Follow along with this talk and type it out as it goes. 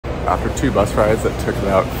After 2 bus rides that took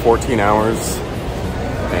about 14 hours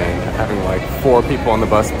and having like 4 people on the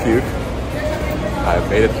bus puke, I've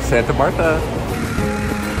made it to Santa Marta.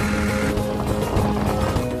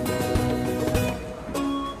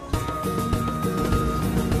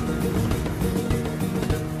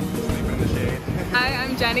 Hi,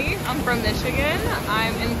 I'm Jenny. I'm from Michigan.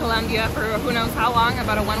 I'm in Colombia for who knows how long,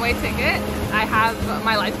 about a one-way ticket. I have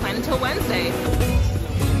my life planned until Wednesday.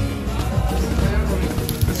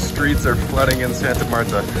 The streets are flooding in Santa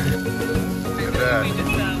Marta. Look at that.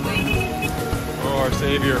 Oh, our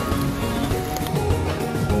savior.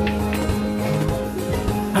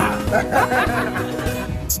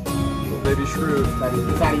 Baby shrew.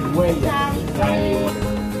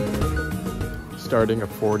 Starting a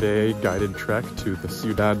 4-day guided trek to the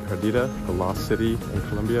Ciudad Perdida, the lost city in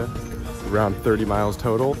Colombia. Around 30 miles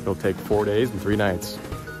total. It'll take 4 days and 3 nights.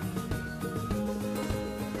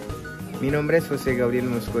 Mi nombre es José Gabriel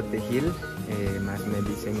Moscote Gil, más me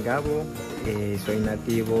dicen Gabo. Soy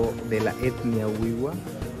nativo de la etnia Wiwa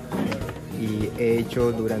y he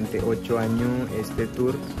hecho durante 8 años este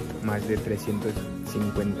tour más de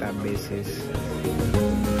 350 veces.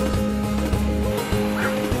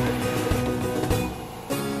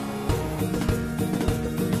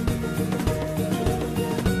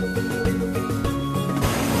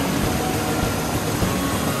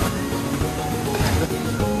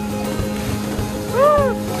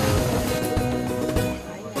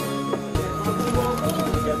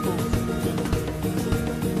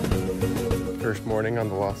 First morning on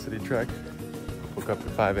the Lost City trek. Woke up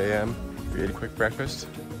at 5 a.m. We ate a quick breakfast.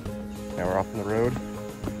 Now we're off on the road.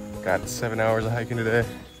 Got 7 hours of hiking today.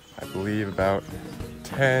 I believe about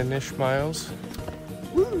 10-ish miles.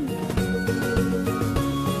 Woo!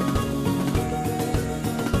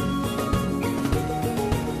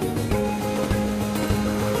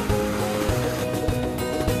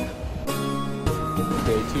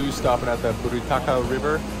 Day 2, stopping at the Buritaca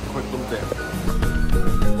River. Quick little dip.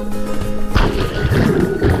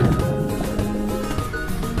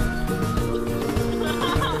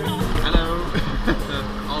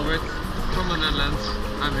 From the Netherlands,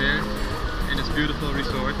 I'm here in this beautiful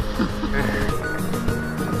resort.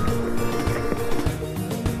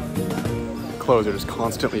 Clothes are just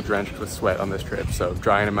constantly drenched with sweat on this trip, so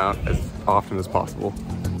drying them out as often as possible.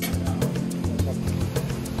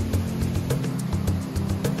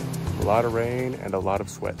 A lot of rain and a lot of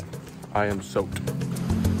sweat. I am soaked.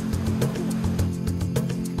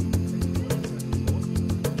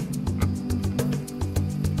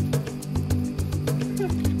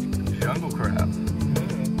 Jungle crab.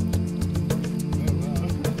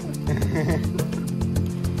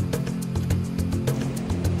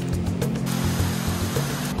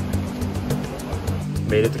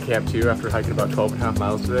 Made it to Camp 2 after hiking about 12.5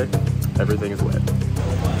 miles today. Everything is wet.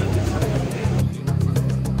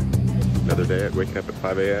 Another day at waking up at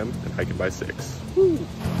 5 a.m. and hiking by 6. Woo.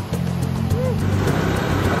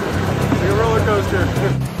 Like a roller coaster.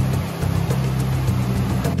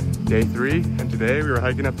 Day 3, and today we were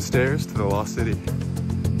hiking up the stairs to the Lost City.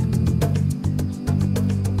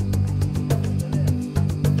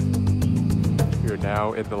 We are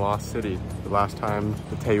now in the Lost City. The last time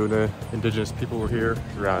the Tayuna indigenous people were here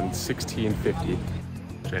was around 1650.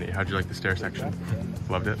 Jenny, how'd you like the stair section?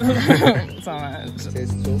 Loved it? So much.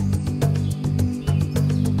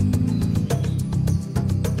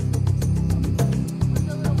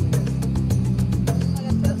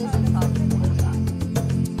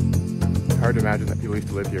 Hard to imagine that people used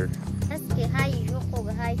to live here.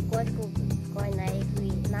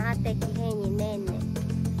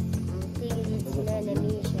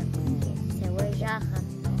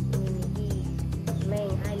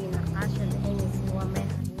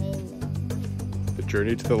 The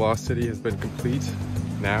journey to the Lost City has been complete.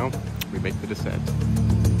 Now we make the descent.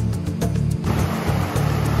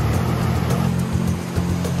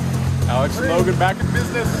 Alex and Logan back in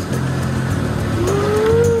business.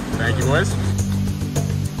 Thank you, boys.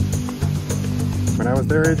 When I was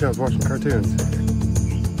their age, I was watching cartoons.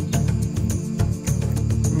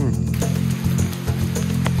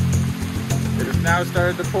 It has now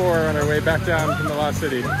started to pour on our way back down from the Lost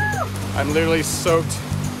City. I'm literally soaked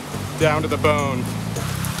down to the bone.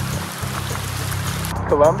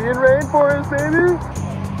 Colombian rainforest, baby!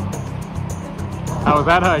 How was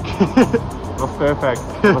that hike? It was perfect.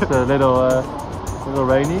 It was a little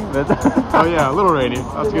rainy, but Oh yeah, a little rainy.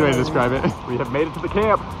 That's a good way to describe it. We have made it to the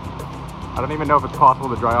camp. I don't even know if it's possible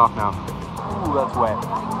to dry off now. ooh, that's wet.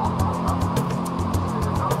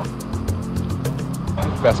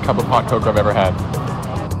 Best cup of hot cocoa I've ever had.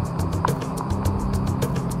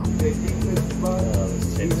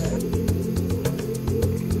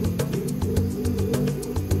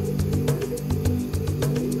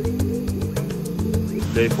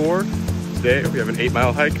 day 4. Today we have an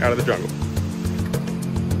 8-mile hike out of the jungle.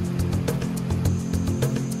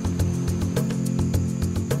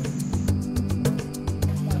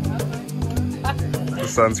 The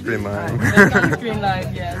sunscreen line. The sunscreen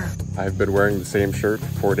line, yes. I've been wearing the same shirt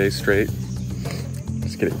for 4 days straight.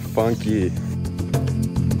 It's getting funky.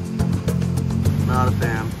 Not a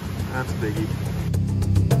fan. That's a biggie.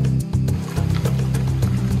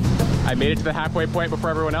 I made it to the halfway point before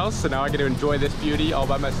everyone else, so now I get to enjoy this beauty all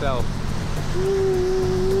by myself.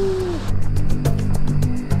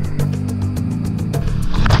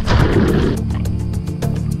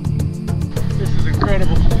 This is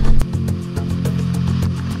incredible.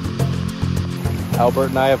 Albert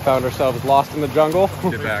and I have found ourselves lost in the jungle.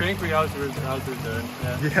 Get back. I think we out doing.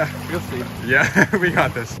 Yeah. We'll see. Yeah, we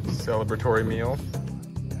got this. Celebratory meal.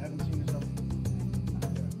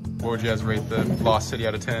 What would you guys rate the Lost City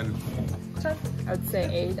out of 10? I would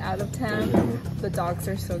say 8 out of 10. The dogs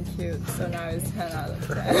are so cute, so now it's 10 out of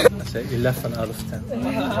 10. I say 11 out of 10.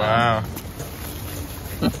 Wow.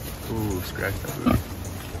 Ooh, scratch that booty.